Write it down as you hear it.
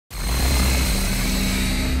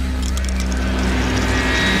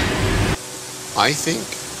I think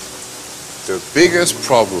the biggest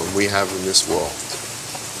problem we have in this world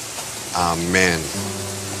are men.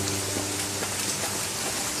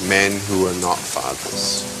 Men who are not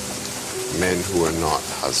fathers. Men who are not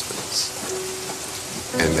husbands.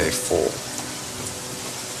 And they fall.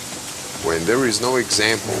 When there is no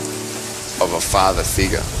example of a father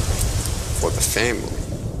figure for the family,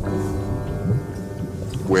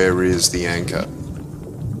 where is the anchor?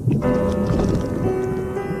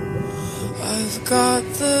 I've got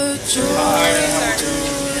the joy.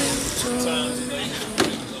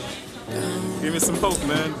 Give me some hope,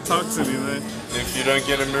 man. Talk to me, man. If you don't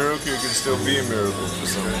get a miracle, you can still be a miracle for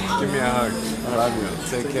someone. Give me a hug. I love you.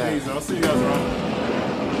 Take care. It easy. I'll see you guys around.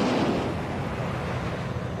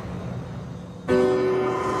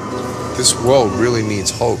 This world really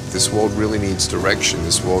needs hope. This world really needs direction.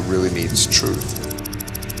 This world really needs truth.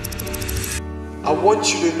 I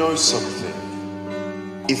want you to know something.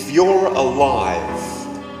 If you're alive,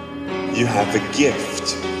 you have a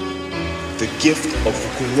gift. The gift of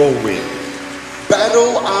growing.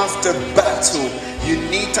 Battle after battle, you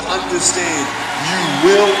need to understand you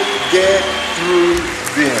will get through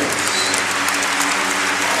this.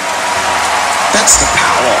 That's the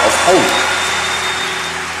power of hope.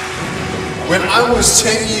 When I was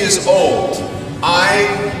 10 years old, I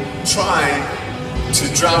tried to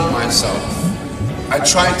drown myself. I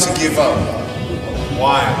tried to give up.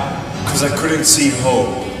 Why? Because I couldn't see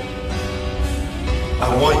hope. I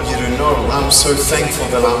want you to know I'm so thankful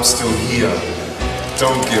that I'm still here.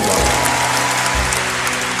 Don't give up.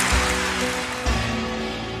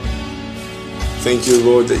 Thank you,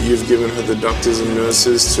 Lord, that you've given her the doctors and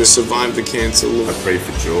nurses to survive the cancer. Lord, I pray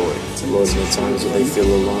for joy. Lord, in the times when they feel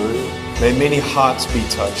alone, may many hearts be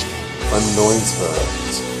touched. Anoint her.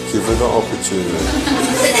 Give her the opportunity.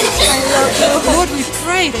 Lord, we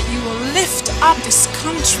pray that you will lift up this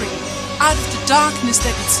country out of the darkness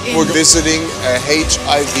that it's in. We're visiting a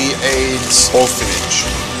HIV/AIDS orphanage.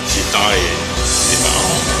 She died.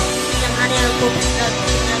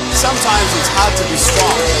 Sometimes it's hard to be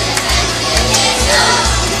strong.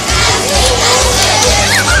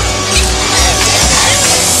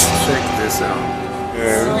 Check this out.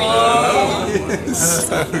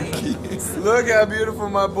 So cute. Look how beautiful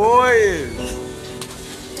my boy is.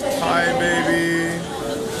 Hi, baby.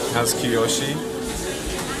 How's Kiyoshi?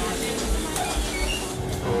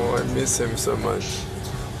 Oh, I miss him so much.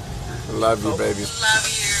 I love you, baby. Love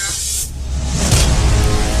you.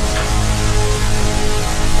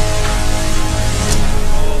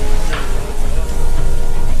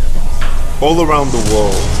 All around the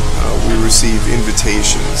world, we receive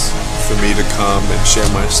invitations for me to come and share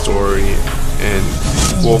my story and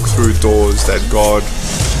walk through doors that God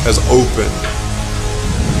has opened.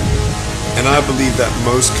 And I believe that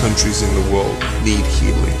most countries in the world need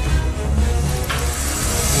healing.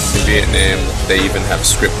 In Vietnam, they even have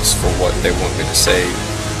scripts for what they want me to say.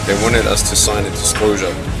 They wanted us to sign a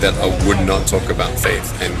disclosure that I would not talk about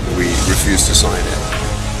faith, and we refused to sign it.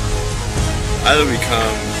 Either we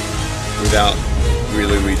come without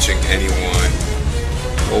really reaching anyone,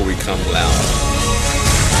 or we come loud.